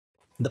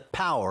the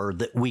power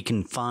that we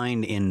can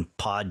find in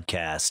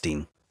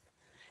podcasting.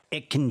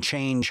 It can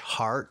change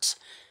hearts.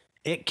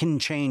 It can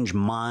change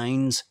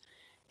minds.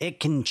 It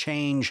can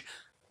change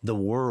the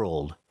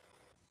world.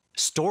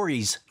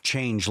 Stories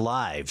change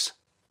lives.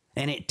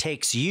 And it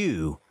takes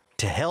you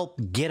to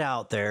help get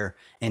out there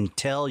and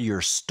tell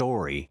your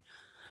story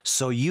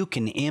so you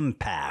can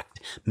impact,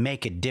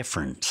 make a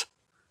difference.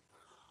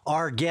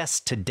 Our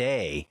guest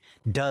today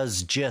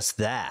does just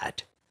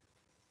that.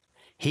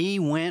 He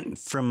went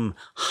from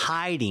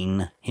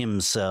hiding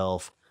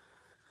himself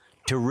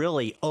to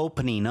really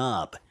opening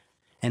up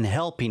and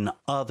helping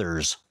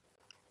others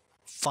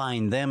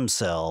find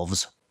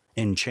themselves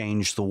and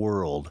change the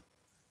world.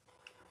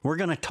 We're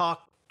going to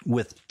talk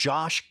with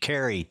Josh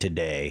Cary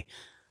today,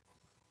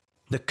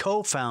 the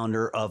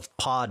co-founder of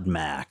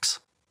PodMax.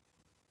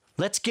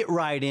 Let's get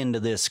right into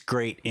this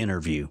great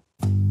interview.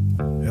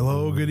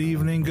 Hello, good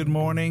evening, good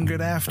morning, good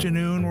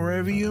afternoon,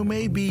 wherever you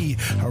may be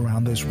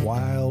around this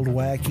wild,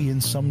 wacky,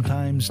 and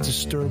sometimes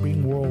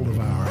disturbing world of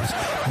ours.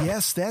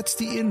 Yes, that's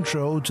the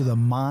intro to the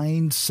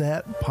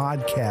Mindset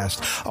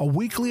Podcast, a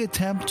weekly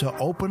attempt to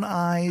open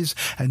eyes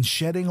and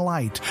shedding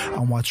light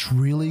on what's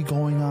really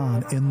going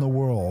on in the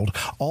world,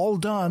 all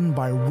done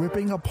by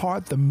ripping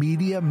apart the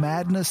media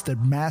madness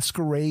that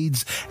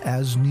masquerades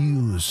as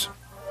news.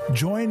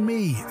 Join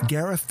me,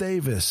 Gareth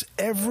Davis,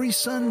 every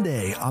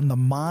Sunday on the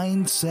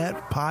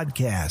Mindset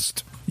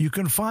Podcast. You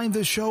can find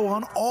the show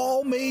on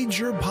all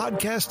major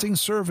podcasting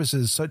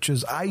services such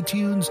as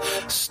iTunes,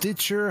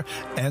 Stitcher,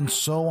 and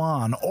so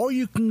on. Or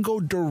you can go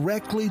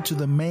directly to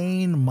the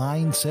main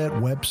Mindset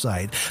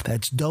website.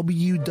 That's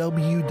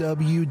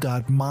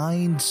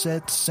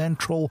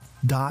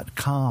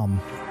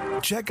www.mindsetcentral.com.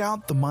 Check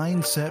out the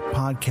Mindset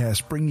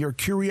Podcast. Bring your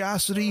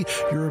curiosity,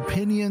 your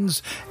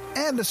opinions,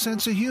 and a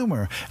sense of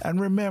humor.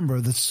 And remember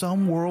that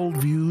some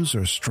worldviews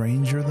are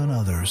stranger than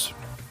others.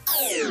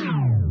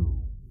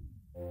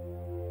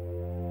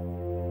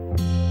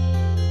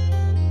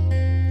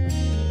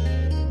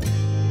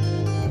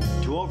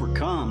 To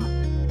overcome,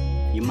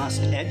 you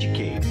must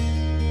educate.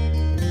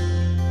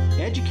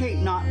 Educate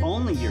not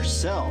only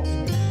yourself,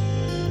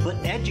 but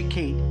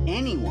educate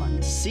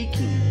anyone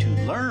seeking to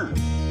learn.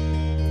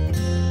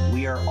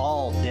 We are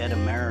all dead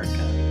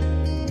America.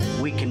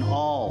 We can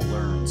all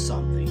learn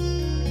something.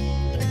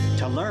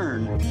 To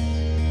learn,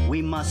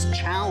 we must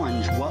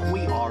challenge what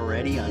we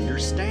already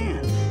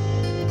understand.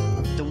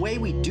 The way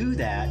we do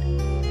that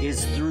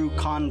is through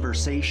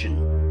conversation.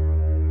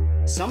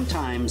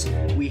 Sometimes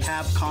we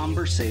have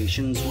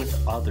conversations with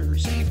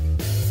others.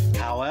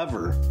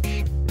 However,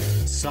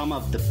 some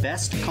of the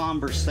best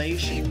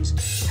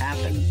conversations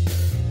happen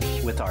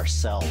with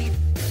ourselves.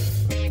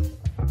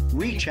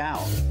 Reach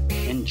out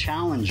and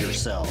challenge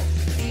yourself.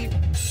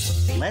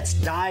 Let's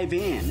dive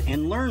in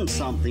and learn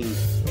something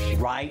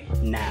right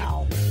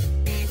now.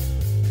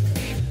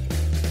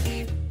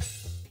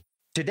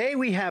 Today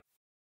we have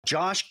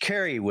Josh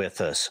Cary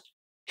with us.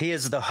 He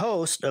is the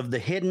host of The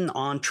Hidden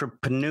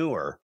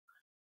Entrepreneur.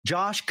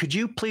 Josh, could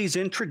you please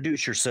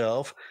introduce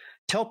yourself,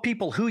 tell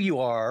people who you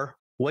are,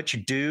 what you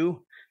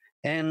do,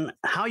 and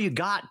how you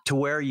got to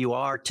where you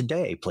are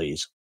today,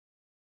 please?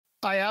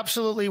 I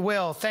absolutely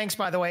will. Thanks,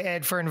 by the way,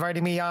 Ed, for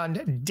inviting me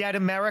on Dead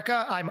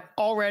America. I'm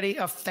already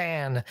a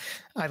fan.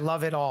 I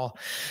love it all.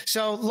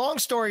 So long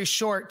story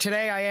short,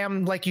 today I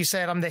am, like you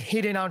said, I'm the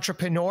hidden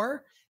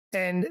entrepreneur.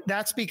 And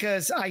that's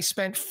because I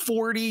spent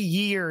 40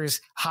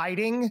 years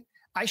hiding.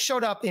 I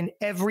showed up in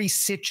every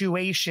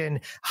situation,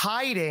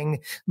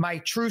 hiding my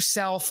true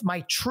self,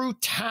 my true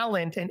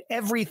talent, and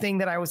everything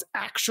that I was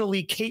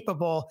actually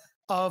capable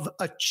of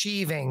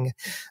achieving.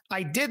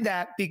 I did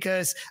that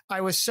because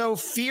I was so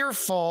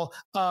fearful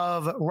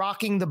of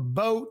rocking the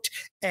boat,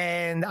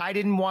 and I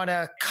didn't want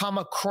to come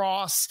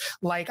across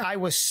like I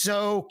was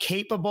so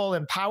capable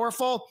and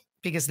powerful,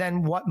 because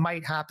then what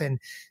might happen?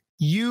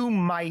 You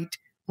might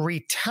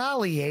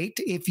retaliate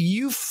if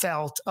you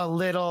felt a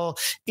little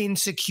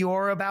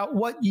insecure about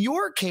what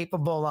you're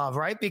capable of,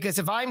 right? Because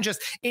if I'm just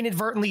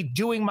inadvertently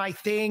doing my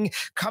thing,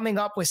 coming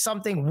up with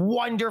something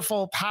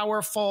wonderful,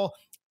 powerful,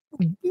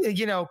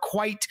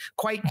 quite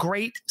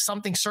great,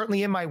 something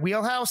certainly in my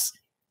wheelhouse,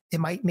 it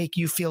might make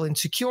you feel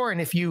insecure. And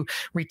if you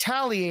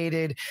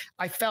retaliated,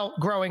 I felt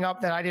growing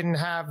up that I didn't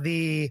have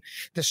the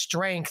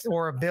strength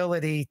or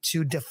ability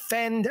to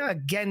defend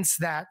against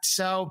that.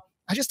 So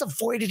I just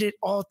avoided it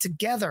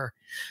altogether.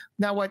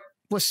 Now, what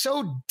was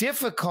so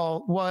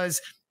difficult was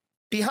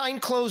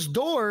behind closed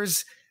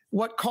doors,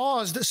 what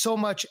caused so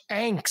much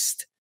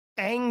angst,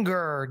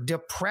 anger,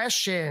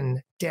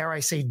 depression, dare I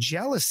say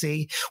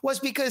jealousy, was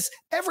because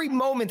every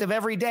moment of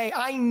every day,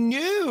 I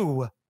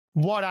knew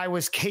what I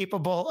was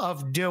capable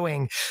of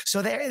doing.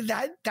 So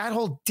that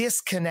whole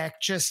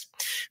disconnect just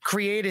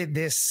created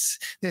this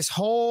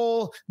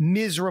whole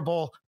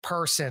miserable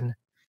person.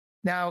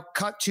 Now,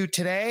 cut to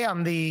today,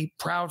 I'm the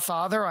proud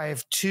father. I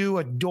have two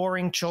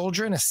adoring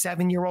children, a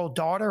 7-year-old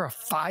daughter, a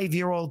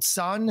 5-year-old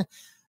son,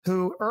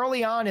 who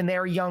early on in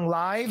their young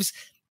lives,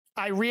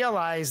 I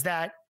realized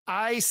that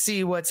I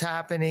see what's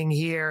happening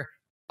here.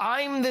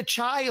 I'm the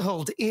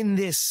child in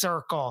this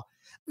circle.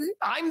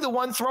 I'm the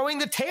one throwing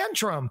the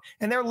tantrum.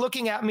 And they're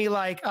looking at me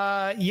like,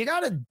 you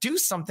got to do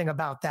something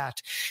about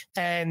that.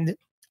 And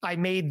I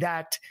made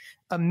that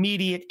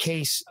immediate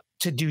case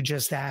to do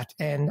just that.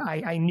 And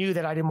I knew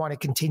that I didn't want to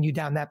continue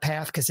down that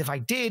path, because if I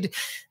did,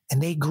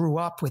 and they grew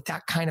up with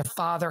that kind of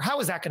father, how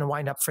is that going to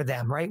wind up for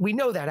them, right? We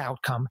know that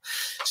outcome.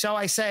 So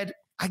I said,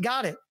 I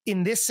got it.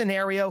 In this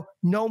scenario,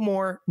 no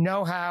more,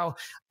 no how.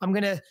 I'm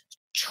going to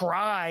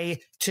try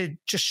to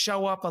just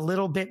show up a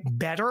little bit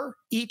better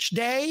each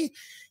day.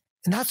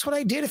 And that's what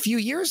I did a few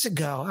years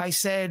ago. I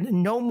said,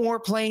 no more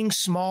playing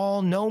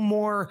small, no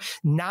more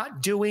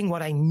not doing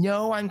what I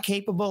know I'm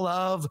capable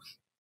of.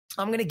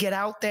 I'm going to get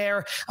out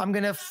there. I'm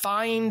going to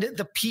find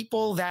the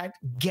people that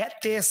get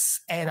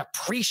this and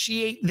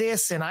appreciate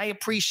this, and I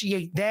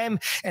appreciate them,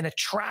 and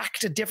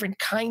attract a different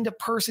kind of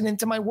person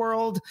into my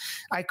world.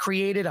 I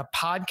created a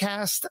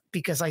podcast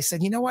because I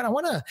said, you know what? I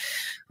want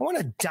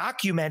to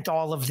document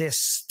all of this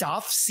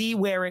stuff, see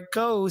where it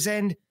goes.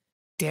 And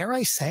dare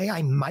I say,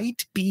 I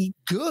might be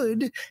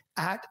good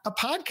at a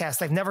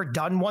podcast. I've never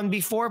done one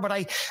before, but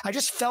I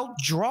just felt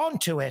drawn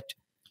to it.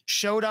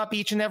 Showed up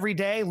each and every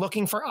day,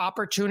 looking for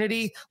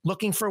opportunity,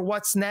 looking for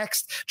what's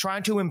next,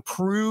 trying to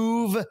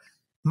improve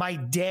my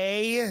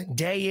day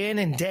in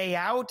and day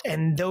out.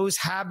 And those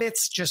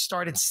habits just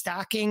started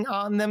stacking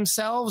on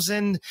themselves.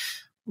 And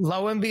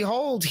lo and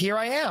behold, here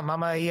I am.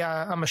 I'm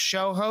a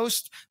show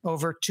host,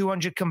 over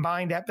 200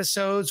 combined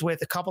episodes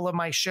with a couple of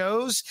my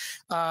shows.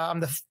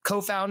 I'm the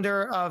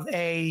co-founder of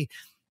an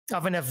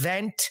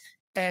event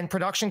and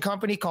production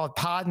company called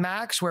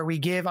PodMax, where we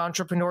give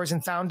entrepreneurs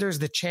and founders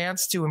the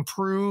chance to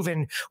improve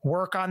and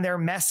work on their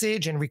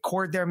message and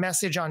record their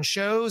message on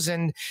shows.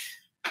 And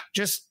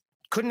just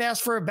couldn't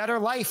ask for a better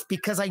life,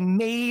 because I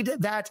made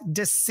that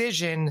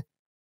decision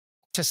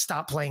to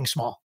stop playing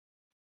small.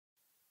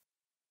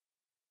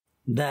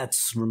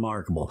 That's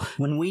remarkable.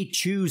 When we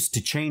choose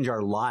to change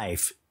our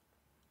life,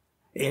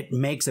 it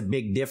makes a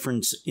big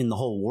difference in the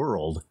whole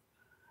world.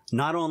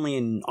 Not only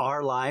in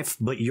our life,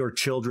 but your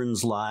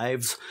children's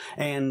lives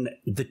and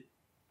the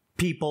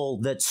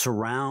people that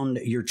surround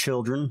your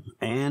children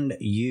and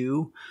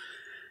you.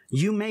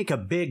 You make a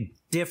big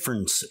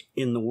difference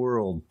in the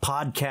world.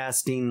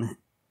 Podcasting,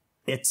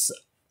 it's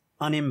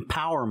an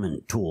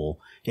empowerment tool.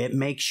 It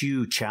makes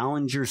you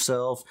challenge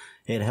yourself.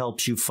 It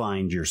helps you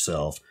find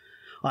yourself.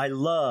 I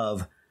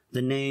love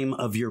the name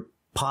of your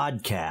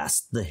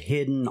podcast, The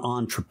Hidden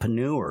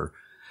Entrepreneur.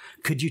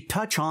 Could you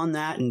touch on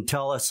that and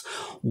tell us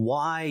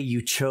why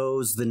you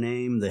chose the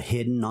name The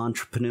Hidden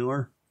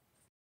Entrepreneur?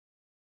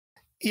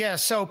 Yeah.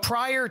 So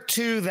prior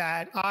to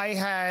that, I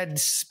had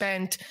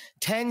spent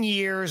 10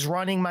 years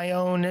running my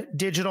own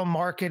digital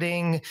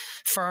marketing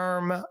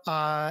firm,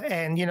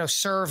 and,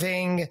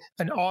 serving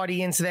an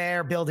audience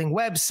there, building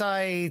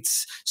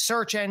websites,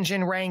 search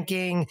engine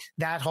ranking,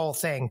 that whole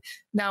thing.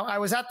 Now, I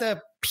was at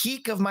the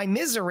peak of my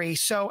misery,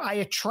 so I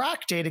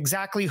attracted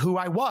exactly who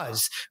I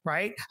was,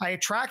 right? I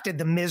attracted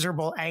the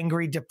miserable,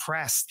 angry,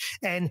 depressed,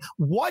 and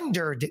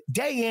wondered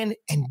day in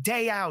and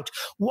day out,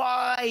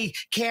 why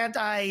can't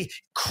I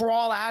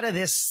crawl out of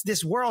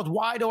this world?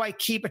 Why do I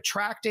keep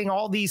attracting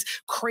all these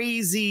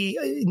crazy,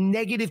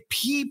 negative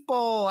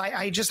people?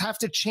 I just have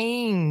to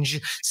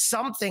change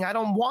something. I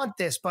don't want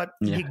this, but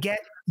you get,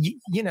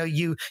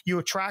 you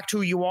attract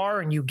who you are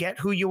and you get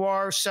who you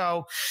are.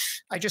 So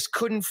I just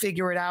couldn't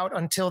figure it out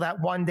until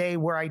that one day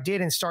where I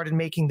did and started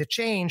making the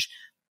change.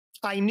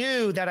 I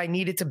knew that I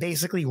needed to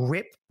basically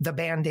rip the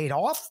Band-Aid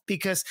off,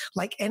 because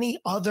like any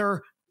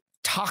other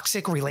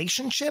toxic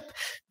relationship,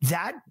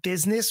 that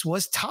business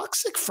was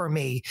toxic for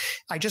me.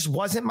 I just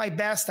wasn't my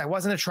best. I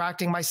wasn't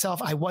attracting myself.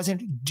 I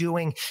wasn't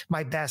doing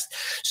my best.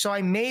 So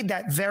I made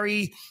that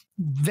very,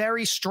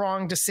 very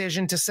strong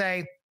decision to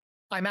say,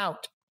 I'm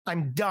out.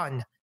 I'm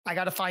done. I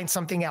got to find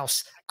something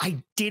else.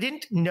 I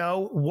didn't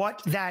know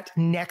what that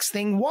next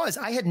thing was.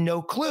 I had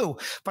no clue,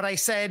 but I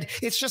said,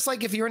 it's just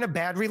like if you're in a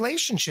bad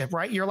relationship,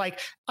 right? You're like,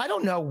 I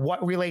don't know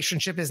what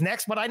relationship is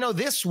next, but I know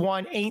this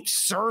one ain't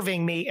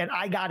serving me and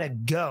I got to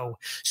go.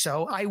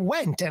 So I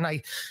went and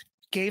I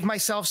gave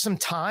myself some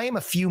time,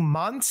 a few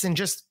months, and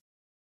just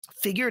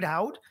figured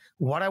out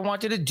what I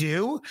wanted to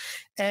do.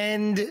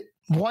 And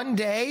one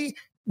day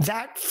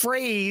that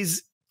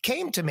phrase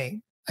came to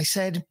me. I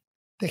said,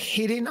 the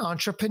hidden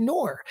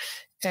entrepreneur.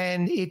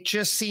 And it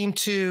just seemed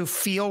to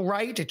feel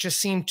right. It just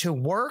seemed to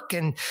work.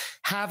 And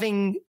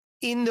having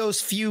in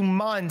those few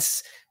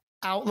months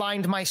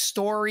outlined my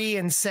story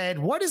and said,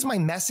 what is my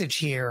message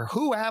here?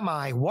 Who am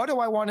I? What do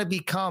I want to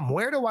become?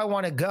 Where do I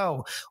want to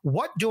go?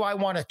 What do I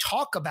want to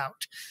talk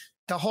about?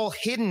 The whole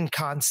hidden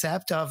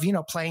concept of,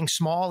 playing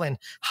small and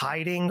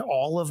hiding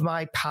all of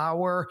my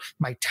power,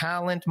 my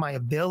talent, my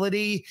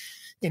ability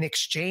in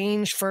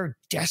exchange for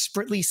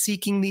desperately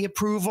seeking the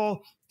approval.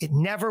 It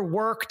never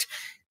worked.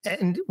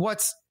 And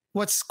what's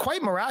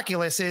quite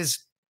miraculous is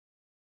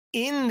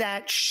in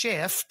that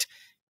shift,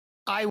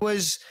 I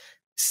was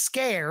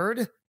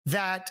scared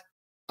that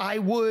I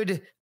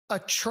would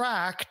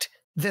attract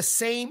the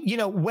same,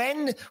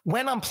 when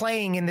I'm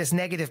playing in this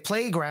negative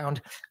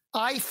playground,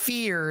 I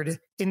feared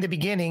in the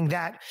beginning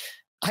that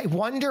I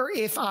wonder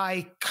if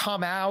I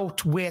come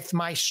out with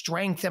my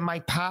strength and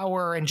my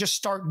power and just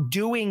start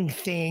doing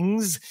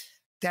things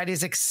that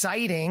is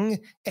exciting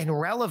and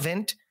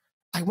relevant.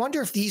 I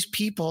wonder if these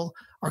people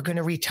are going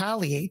to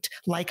retaliate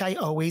like I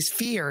always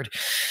feared.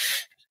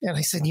 And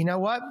I said, you know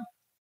what?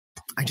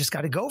 I just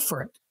got to go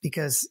for it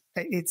because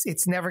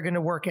it's never going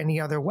to work any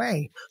other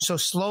way. So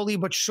slowly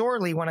but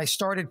surely, when I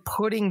started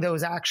putting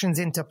those actions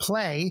into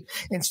play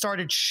and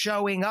started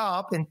showing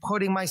up and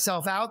putting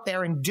myself out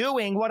there and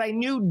doing what I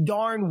knew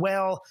darn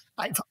well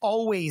I've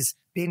always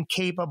been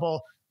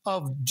capable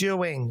of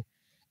doing.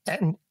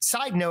 And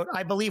side note,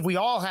 I believe we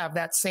all have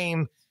that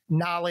same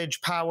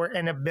knowledge, power,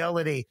 and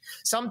ability.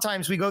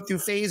 Sometimes we go through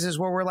phases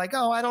where we're like,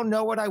 oh, I don't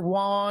know what I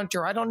want,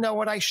 or I don't know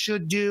what I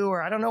should do,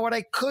 or I don't know what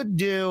I could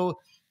do.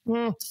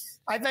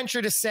 I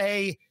venture to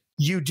say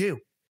you do,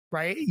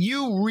 right?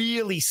 You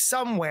really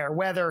somewhere,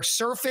 whether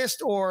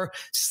surfaced or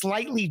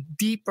slightly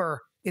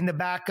deeper in the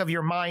back of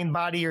your mind,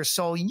 body, or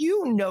soul,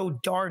 you know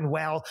darn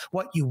well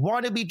what you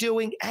want to be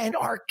doing and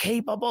are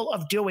capable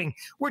of doing.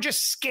 We're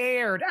just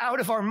scared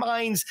out of our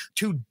minds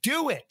to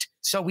do it.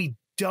 So we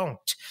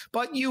don't,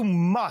 but you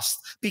must,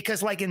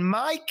 because like in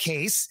my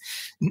case,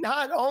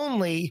 not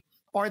only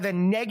are the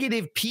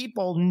negative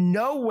people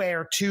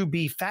nowhere to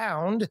be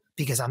found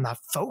because I'm not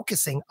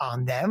focusing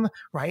on them,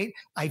 right?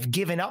 I've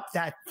given up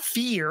that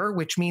fear,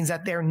 which means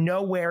that they're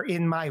nowhere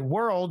in my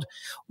world.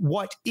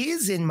 What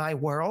is in my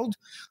world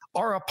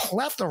are a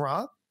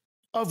plethora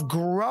of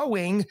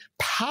growing,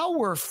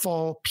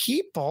 powerful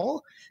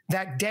people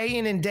that day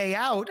in and day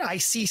out, I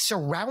see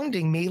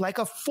surrounding me like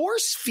a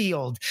force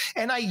field.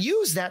 And I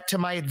use that to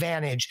my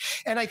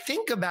advantage. And I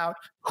think about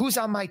who's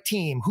on my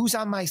team, who's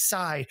on my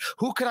side,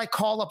 who could I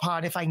call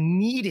upon if I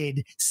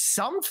needed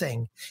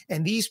something?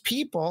 And these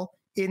people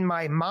in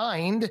my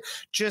mind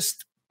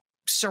just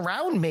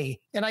surround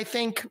me. And I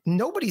think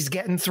nobody's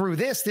getting through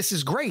this. This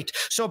is great.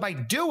 So by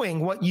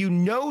doing what you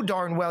know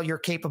darn well you're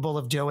capable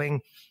of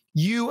doing,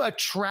 you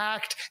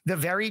attract the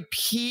very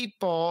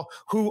people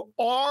who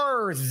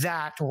are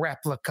that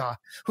replica,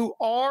 who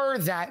are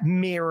that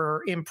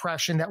mirror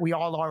impression that we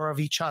all are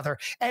of each other,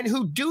 and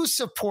who do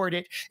support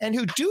it and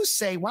who do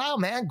say, wow,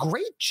 man,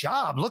 great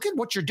job. Look at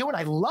what you're doing.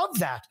 I love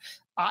that.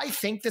 I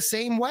think the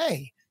same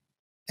way.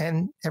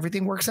 And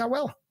everything works out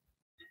well.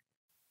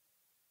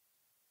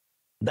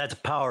 That's a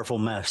powerful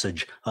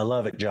message. I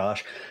love it,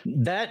 Josh.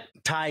 That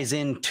ties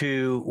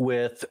into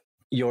with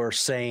your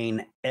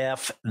saying,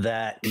 F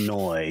that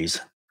noise.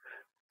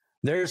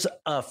 There's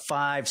a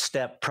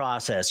 5-step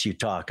process you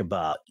talk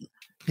about.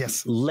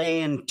 Yes.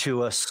 Lay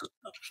into us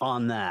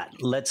on that.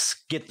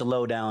 Let's get the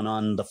lowdown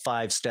on the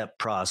 5-step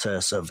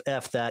process of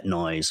F that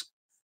noise.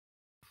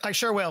 I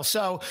sure will.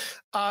 So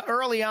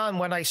early on,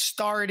 when I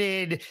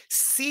started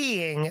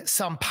seeing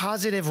some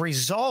positive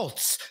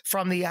results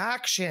from the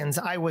actions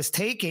I was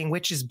taking,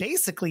 which is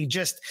basically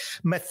just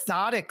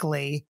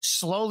methodically,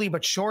 slowly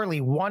but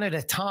surely, one at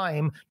a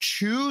time,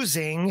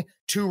 choosing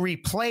to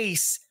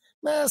replace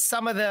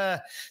some of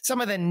the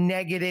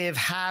negative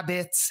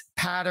habits,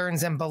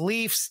 patterns, and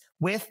beliefs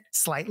with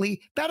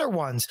slightly better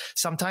ones.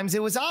 Sometimes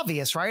it was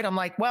obvious, right? I'm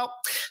like, well,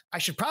 I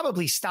should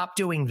probably stop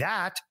doing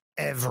that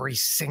every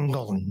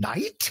single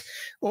night.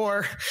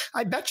 Or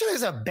I bet you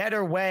there's a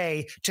better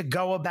way to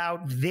go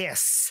about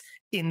this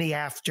in the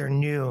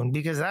afternoon,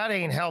 because that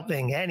ain't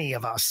helping any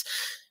of us.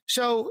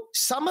 So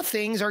some of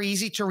things are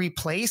easy to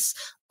replace.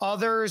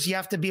 Others, you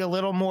have to be a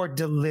little more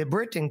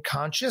deliberate and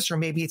conscious, or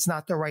maybe it's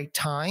not the right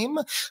time.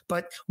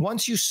 But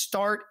once you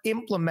start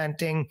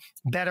implementing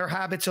better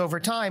habits over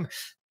time,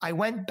 I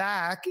went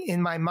back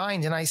in my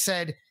mind and I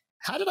said,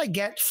 how did I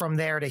get from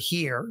there to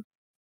here?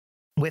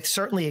 With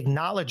certainly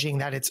acknowledging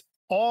that it's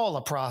all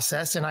a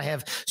process and I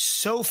have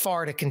so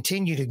far to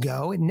continue to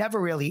go. It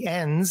never really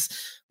ends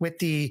with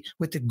the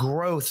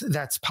growth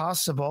that's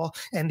possible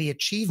and the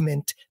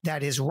achievement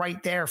that is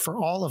right there for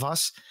all of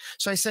us.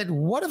 So I said,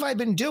 what have I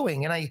been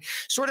doing? And I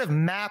sort of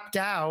mapped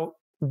out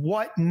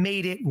what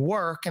made it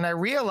work. And I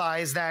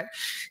realized that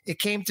it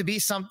came to be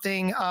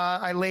something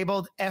I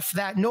labeled F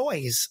that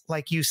noise.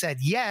 Like you said,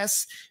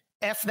 yes,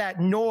 F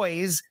that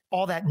noise,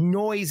 all that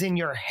noise in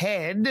your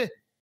head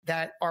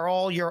that are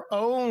all your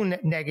own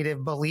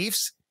negative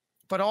beliefs,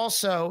 but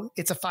also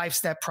it's a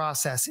 5-step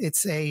process.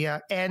 It's a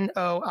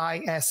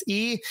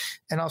NOISE,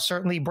 and I'll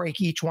certainly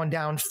break each one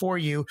down for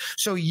you.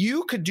 So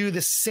you could do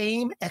the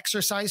same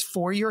exercise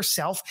for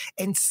yourself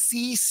and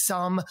see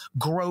some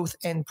growth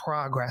and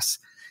progress.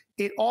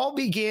 It all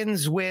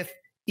begins with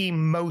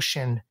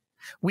emotion.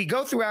 We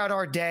go throughout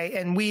our day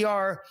and we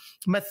are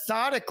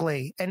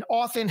methodically and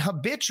often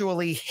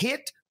habitually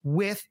hit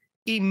with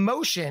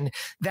emotion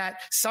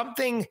that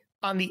something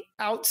on the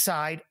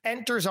outside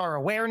enters our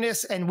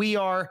awareness and we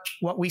are,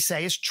 what we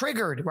say is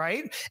triggered,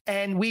 right?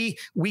 And we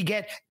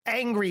get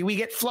angry, we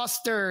get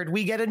flustered,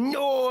 we get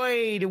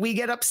annoyed, we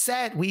get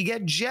upset, we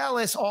get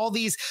jealous, all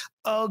these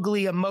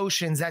ugly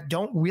emotions that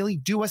don't really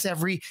do us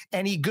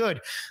any good.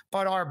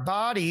 But our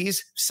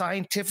bodies,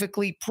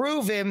 scientifically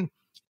proven,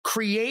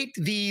 create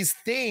these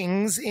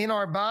things in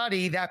our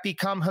body that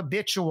become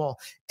habitual.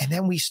 And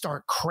then we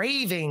start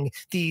craving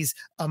these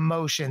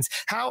emotions.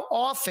 How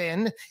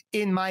often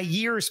in my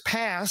years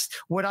past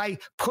would I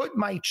put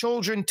my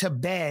children to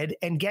bed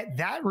and get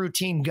that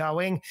routine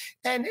going?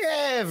 And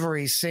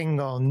every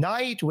single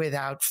night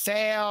without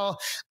fail,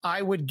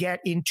 I would get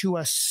into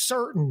a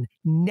certain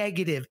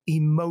negative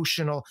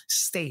emotional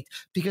state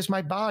because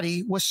my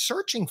body was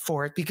searching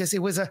for it because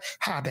it was a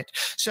habit.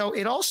 So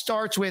it all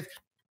starts with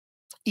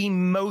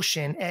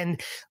emotion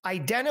and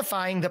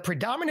identifying the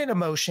predominant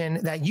emotion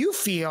that you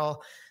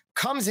feel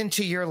comes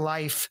into your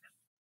life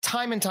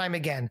time and time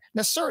again.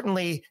 Now,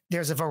 certainly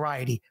there's a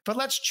variety, but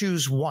let's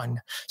choose one.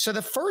 So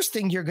the first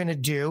thing you're going to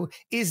do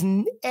is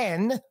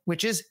N,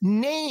 which is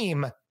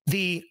name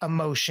the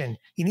emotion.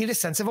 You need a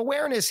sense of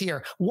awareness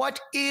here. What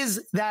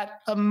is that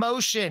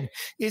emotion?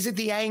 Is it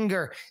the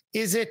anger?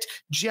 Is it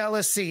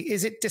jealousy?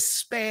 Is it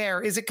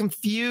despair? Is it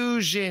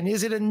confusion?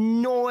 Is it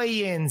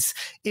annoyance?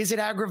 Is it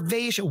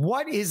aggravation?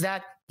 What is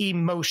that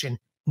emotion?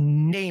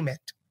 Name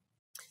it.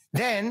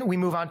 Then we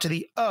move on to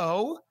the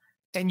O,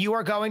 and you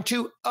are going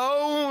to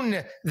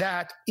own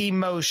that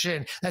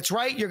emotion. That's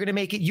right. You're going to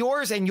make it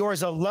yours and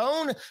yours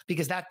alone,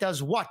 because that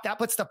does what? That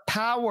puts the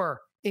power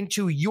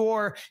into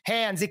your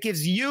hands. It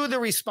gives you the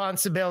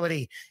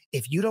responsibility.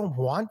 If you don't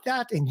want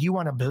that and you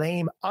want to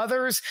blame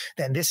others,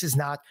 then this is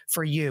not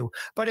for you.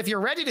 But if you're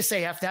ready to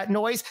say F that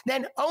noise,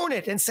 then own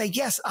it and say,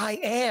 yes, I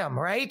am,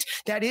 right?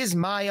 That is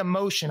my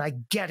emotion. I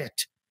get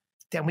it.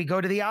 Then we go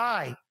to the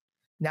I.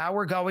 Now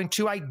we're going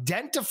to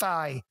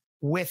identify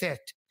with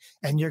it.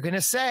 And you're going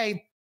to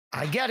say,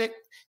 I get it.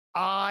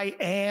 I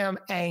am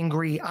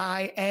angry.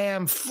 I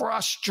am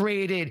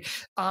frustrated.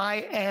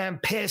 I am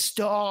pissed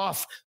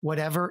off.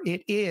 Whatever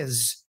it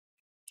is,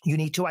 you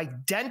need to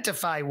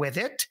identify with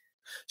it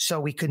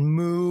so we can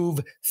move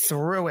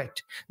through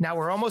it. Now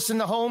we're almost in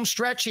the home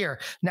stretch here.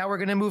 Now we're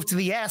going to move to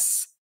the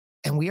S,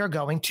 and we are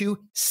going to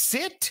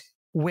sit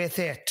with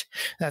it.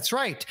 That's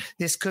right.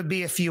 This could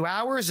be a few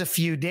hours, a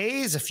few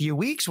days, a few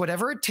weeks,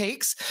 whatever it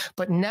takes.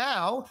 But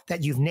now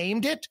that you've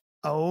named it,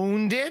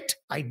 owned it,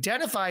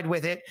 identified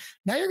with it,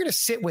 now you're going to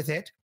sit with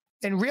it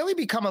and really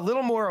become a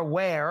little more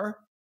aware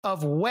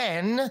of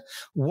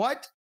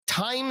what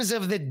times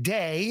of the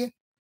day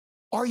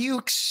are you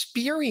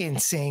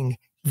experiencing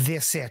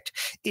this it?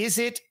 Is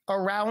it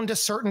around a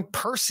certain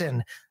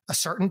person, a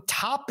certain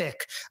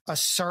topic, a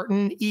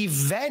certain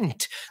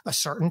event, a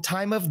certain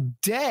time of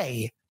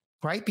day?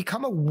 Right?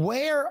 Become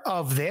aware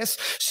of this.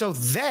 So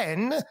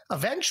then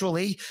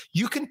eventually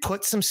you can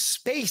put some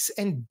space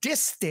and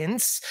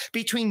distance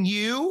between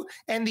you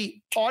and the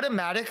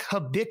automatic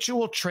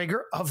habitual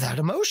trigger of that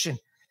emotion.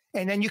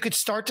 And then you could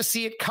start to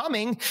see it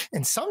coming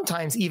and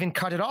sometimes even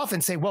cut it off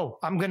and say, whoa,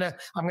 I'm going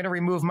to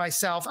remove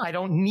myself. I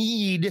don't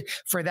need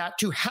for that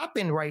to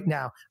happen right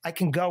now. I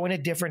can go in a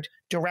different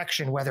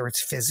direction, whether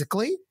it's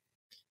physically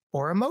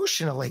or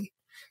emotionally.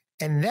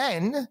 And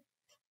then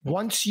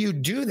once you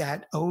do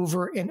that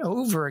over and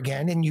over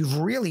again, and you've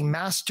really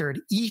mastered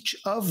each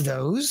of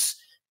those,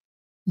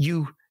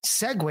 you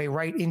segue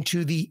right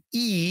into the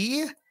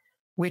E,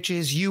 which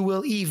is you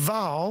will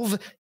evolve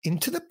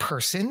into the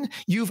person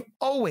you've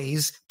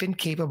always been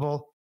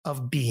capable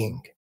of being.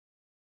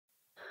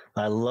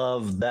 I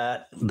love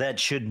that. That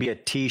should be a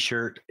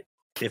t-shirt.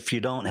 If you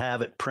don't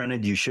have it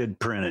printed, you should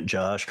print it,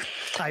 Josh.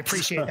 I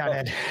appreciate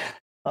that,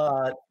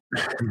 Ed.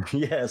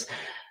 Yes.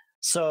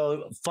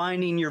 So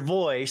finding your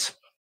voice,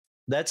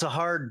 that's a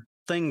hard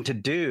thing to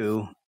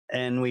do.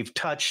 And we've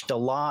touched a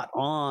lot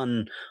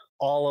on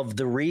all of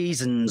the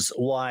reasons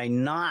why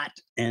not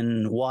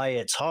and why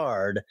it's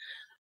hard.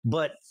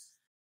 But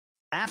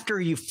after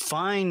you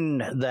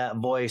find that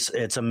voice,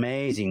 it's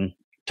amazing.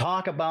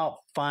 Talk about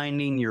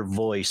finding your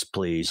voice,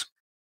 please.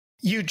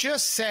 You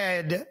just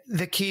said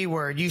the key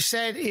word. You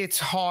said it's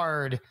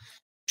hard.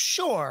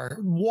 Sure,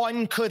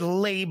 one could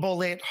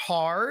label it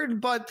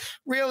hard, but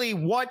really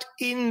what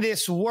in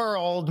this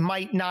world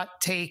might not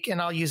take,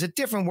 and I'll use a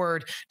different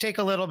word, take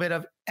a little bit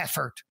of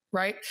effort,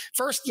 right?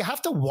 First, you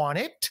have to want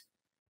it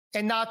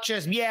and not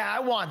just, yeah, I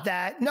want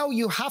that. No,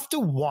 you have to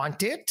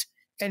want it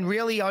and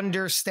really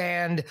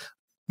understand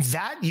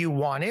that you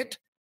want it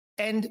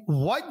and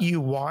what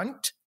you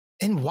want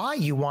and why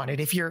you want it.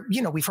 If you're,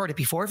 we've heard it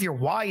before, if your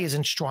why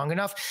isn't strong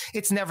enough,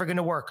 it's never going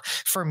to work.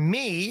 For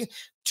me,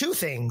 two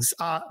things.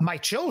 My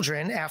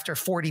children, after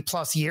 40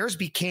 plus years,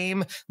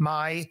 became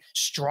my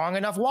strong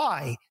enough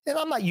why. And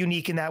I'm not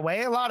unique in that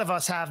way. A lot of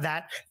us have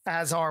that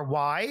as our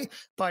why,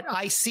 but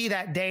I see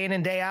that day in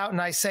and day out.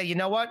 And I say, you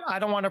know what? I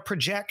don't want to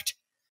project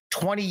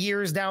 20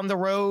 years down the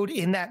road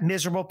in that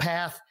miserable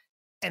path.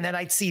 And then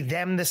I'd see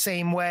them the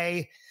same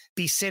way,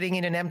 be sitting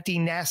in an empty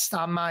nest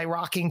on my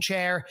rocking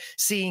chair,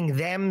 seeing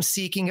them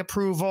seeking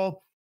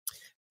approval.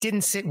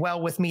 Didn't sit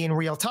well with me in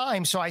real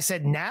time. So I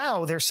said,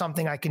 now there's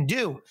something I can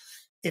do.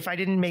 If I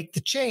didn't make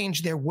the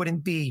change, there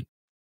wouldn't be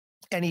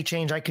any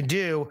change I could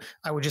do.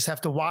 I would just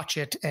have to watch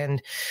it. And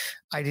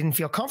I didn't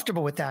feel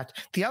comfortable with that.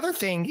 The other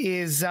thing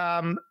is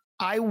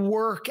I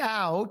work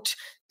out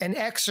and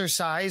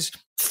exercise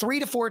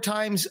 3 to 4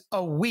 times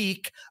a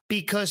week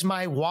because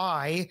my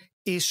why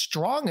is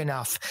strong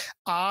enough.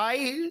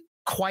 I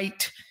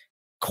quite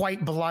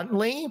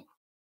bluntly,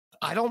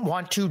 I don't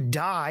want to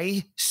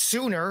die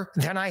sooner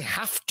than I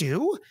have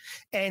to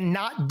and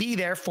not be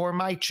there for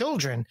my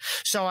children.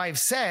 So I've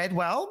said,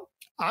 well,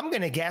 I'm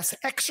going to guess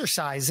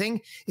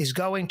exercising is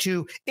going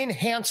to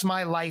enhance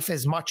my life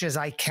as much as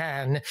I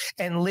can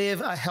and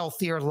live a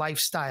healthier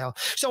lifestyle.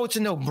 So it's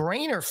a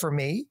no-brainer for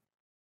me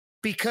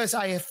because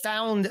I have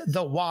found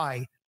the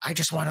why. I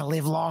just want to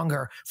live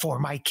longer for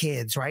my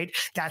kids, right?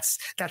 That's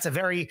a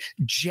very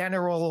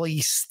generally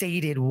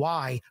stated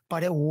why,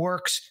 but it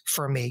works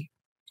for me.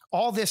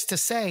 All this to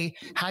say,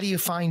 how do you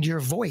find your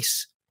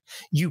voice?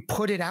 You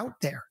put it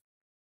out there.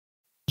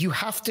 You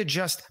have to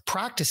just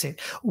practice it.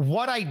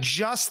 What I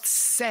just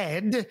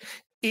said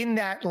in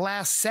that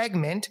last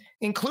segment,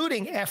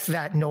 including F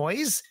that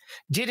noise,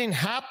 didn't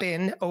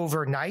happen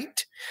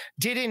overnight,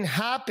 didn't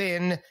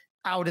happen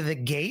out of the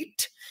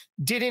gate,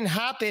 didn't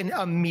happen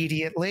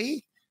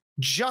immediately,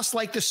 just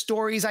like the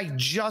stories I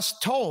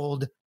just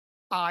told,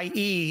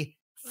 i.e.,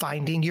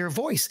 finding your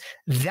voice.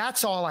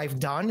 That's all I've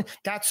done.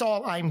 That's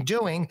all I'm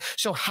doing.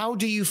 So how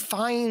do you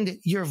find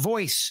your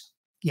voice?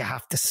 You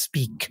have to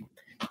speak.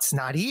 It's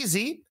not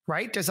easy,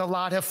 right? There's a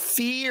lot of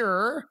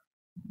fear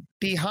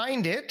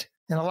behind it,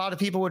 and a lot of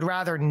people would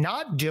rather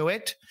not do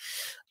it.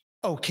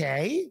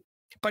 Okay.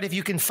 But if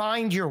you can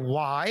find your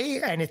why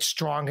and it's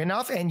strong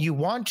enough and you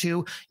want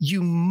to,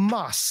 you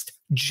must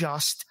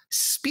just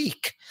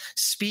speak.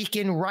 Speak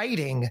in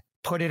writing,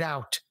 put it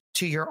out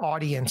to your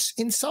audience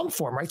in some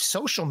form, right?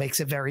 Social makes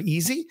it very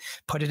easy.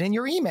 Put it in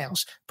your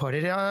emails, put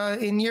it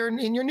in your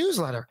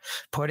newsletter,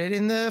 put it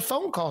in the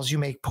phone calls you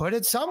make, put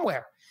it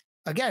somewhere.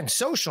 Again,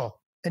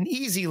 social, an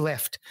easy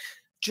lift.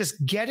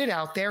 Just get it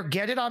out there,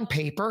 get it on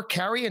paper,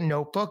 carry a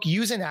notebook,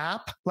 use an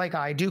app like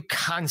I do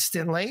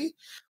constantly.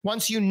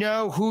 Once you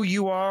know who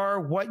you are,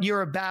 what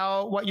you're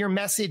about, what your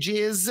message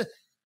is,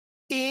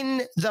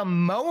 in the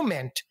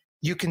moment,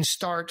 you can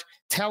start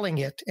telling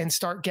it and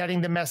start getting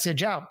the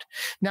message out.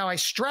 Now, I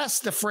stress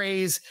the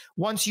phrase,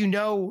 once you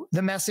know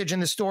the message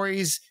and the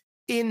stories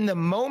in the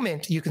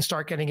moment, you can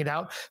start getting it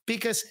out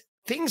because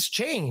things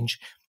change.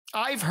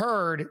 I've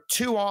heard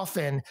too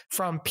often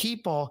from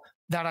people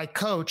that I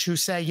coach who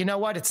say, you know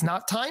what, it's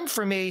not time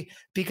for me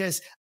because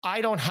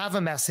I don't have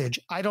a message.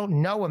 I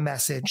don't know a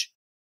message.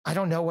 I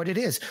don't know what it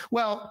is.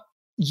 Well,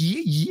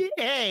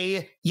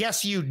 A,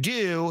 yes, you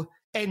do.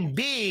 And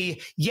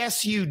B,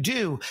 yes, you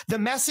do. The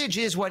message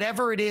is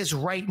whatever it is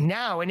right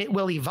now, and it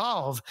will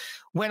evolve.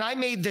 When I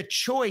made the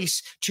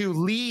choice to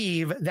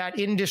leave that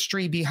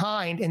industry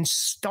behind and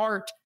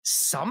start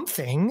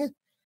something,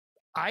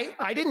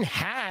 I didn't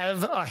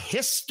have a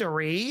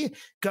history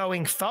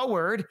going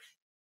forward.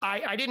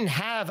 I didn't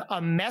have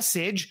a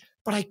message,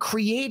 but I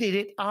created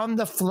it on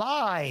the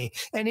fly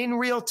and in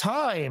real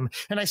time.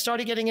 And I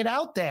started getting it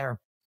out there.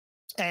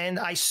 And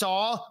I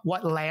saw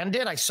what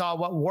landed. I saw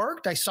what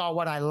worked. I saw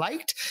what I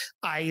liked.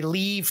 I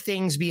leave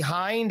things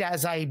behind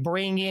as I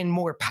bring in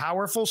more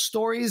powerful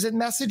stories and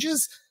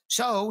messages.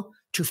 So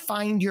to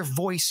find your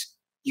voice,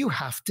 you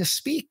have to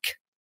speak.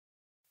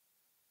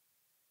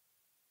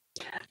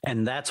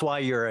 And that's why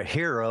you're a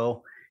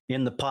hero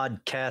in the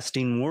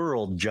podcasting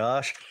world,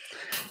 Josh.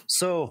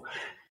 So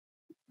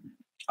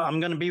I'm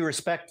going to be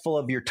respectful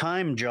of your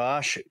time,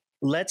 Josh.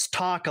 Let's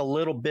talk a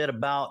little bit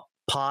about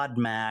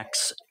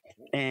PodMax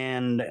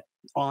and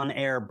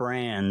on-air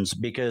brands,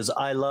 because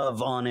I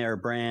love on-air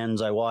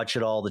brands. I watch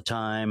it all the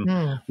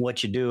time.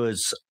 What you do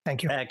is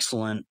Thank you.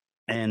 Excellent,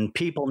 and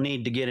people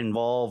need to get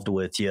involved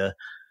with you.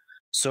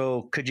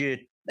 So could you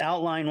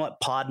outline what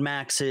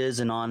PodMax is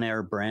and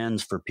on-air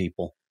brands for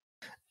people?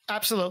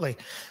 Absolutely.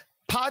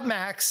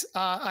 PodMax,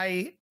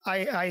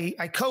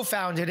 I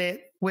co-founded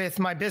it with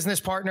my business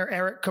partner,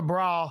 Eric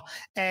Cabral,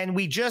 and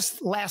we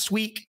just last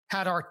week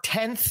had our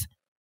 10th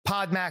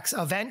PodMax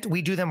event.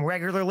 We do them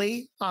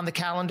regularly on the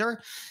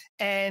calendar,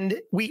 and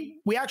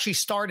we actually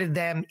started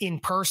them in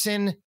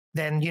person.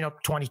 Then,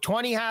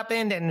 2020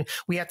 happened and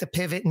we had to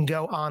pivot and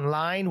go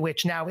online,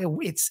 which now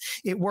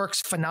it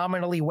works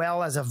phenomenally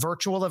well as a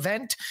virtual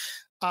event.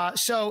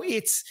 So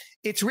it's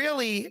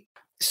really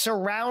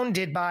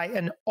surrounded by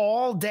an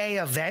all-day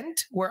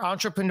event where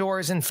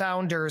entrepreneurs and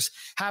founders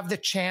have the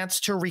chance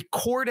to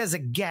record as a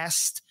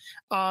guest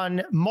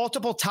on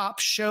multiple top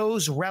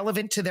shows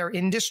relevant to their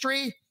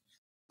industry,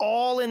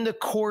 all in the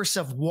course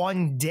of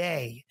one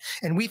day.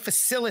 And we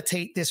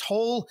facilitate this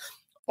whole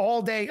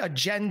all-day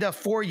agenda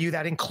for you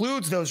that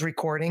includes those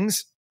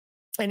recordings.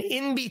 And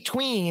in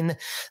between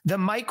the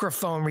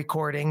microphone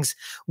recordings,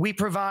 we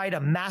provide a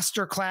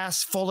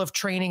masterclass full of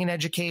training and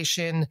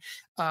education,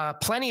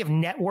 plenty of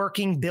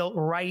networking built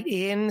right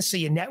in. So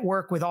you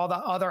network with all the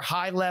other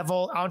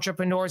high-level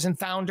entrepreneurs and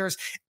founders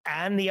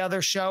and the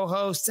other show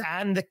hosts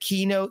and the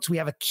keynotes. We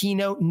have a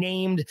keynote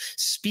named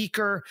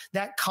speaker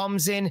that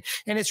comes in.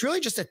 And it's really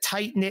just a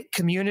tight-knit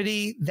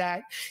community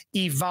that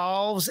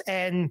evolves.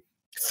 And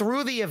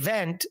through the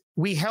event,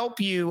 we help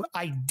you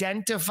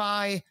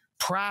identify,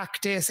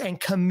 practice, and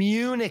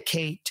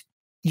communicate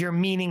your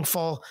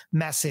meaningful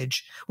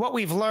message. What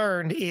we've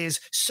learned is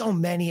so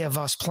many of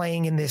us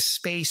playing in this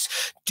space,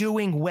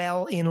 doing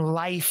well in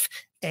life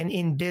and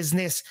in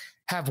business,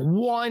 have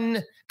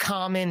one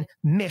common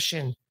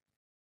mission.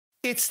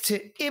 It's to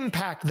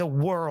impact the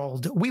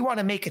world. We want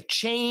to make a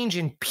change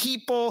in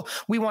people.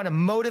 We want to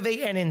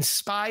motivate and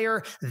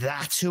inspire.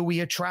 That's who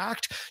we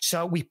attract.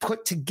 So we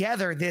put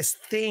together this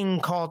thing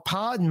called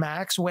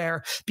PodMax,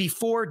 where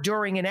before,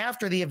 during, and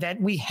after the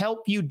event, we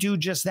help you do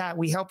just that.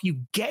 We help you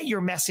get your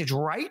message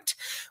right.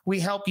 We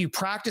help you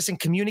practice and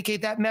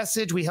communicate that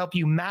message. We help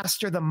you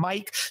master the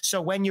mic.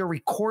 So when you're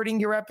recording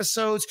your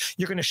episodes,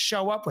 you're going to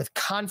show up with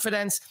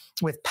confidence,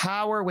 with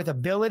power, with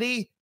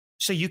ability,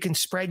 so you can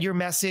spread your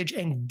message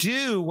and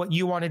do what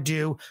you want to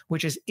do,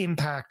 which is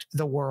impact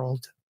the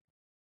world.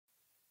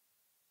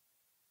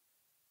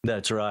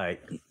 That's right.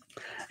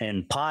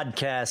 And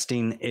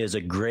podcasting is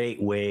a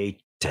great way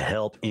to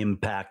help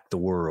impact the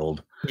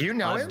world. You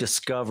know, I've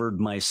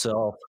discovered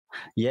myself.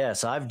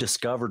 Yes, I've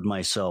discovered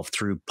myself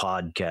through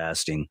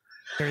podcasting.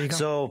 There you go.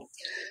 So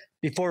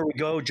before we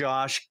go,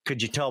 Josh,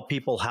 could you tell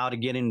people how to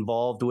get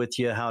involved with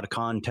you, how to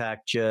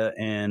contact you,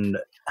 and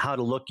how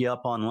to look you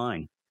up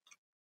online?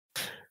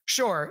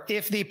 Sure.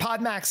 If the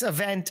PodMax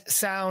event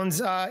sounds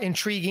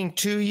intriguing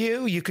to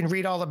you, you can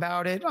read all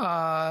about it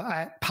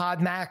at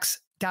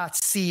podmax.co.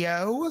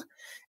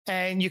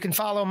 And you can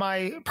follow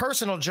my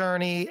personal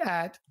journey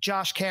at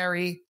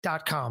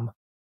joshcary.com.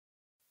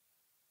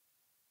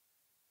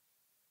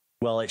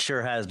 Well, it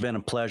sure has been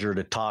a pleasure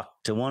to talk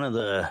to one of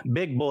the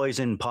big boys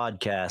in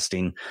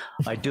podcasting.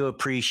 I do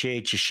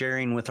appreciate you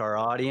sharing with our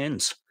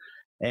audience.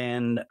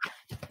 And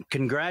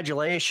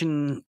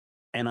congratulations,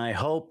 and I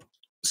hope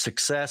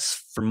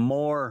success for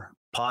more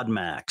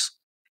PodMax.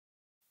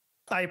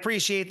 I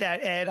appreciate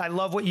that, Ed. I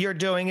love what you're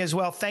doing as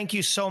well. Thank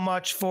you so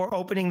much for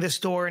opening this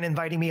door and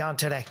inviting me on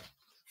today.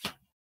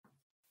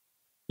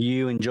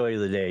 You enjoy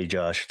the day,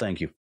 Josh. Thank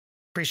you.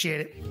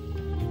 Appreciate it.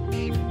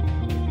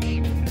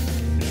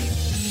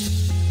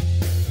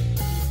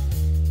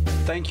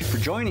 Thank you for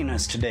joining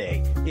us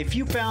today. If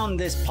you found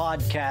this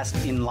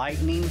podcast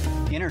enlightening,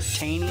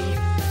 entertaining,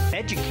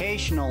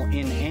 educational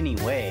in any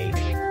way,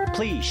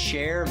 please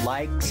share,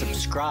 like,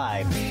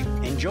 subscribe,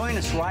 and join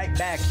us right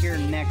back here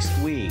next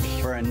week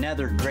for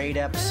another great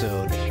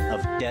episode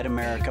of Dead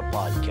America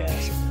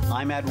Podcast.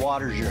 I'm Ed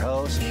Waters, your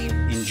host.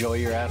 Enjoy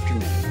your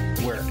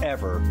afternoon,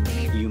 wherever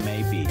you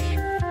may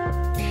be.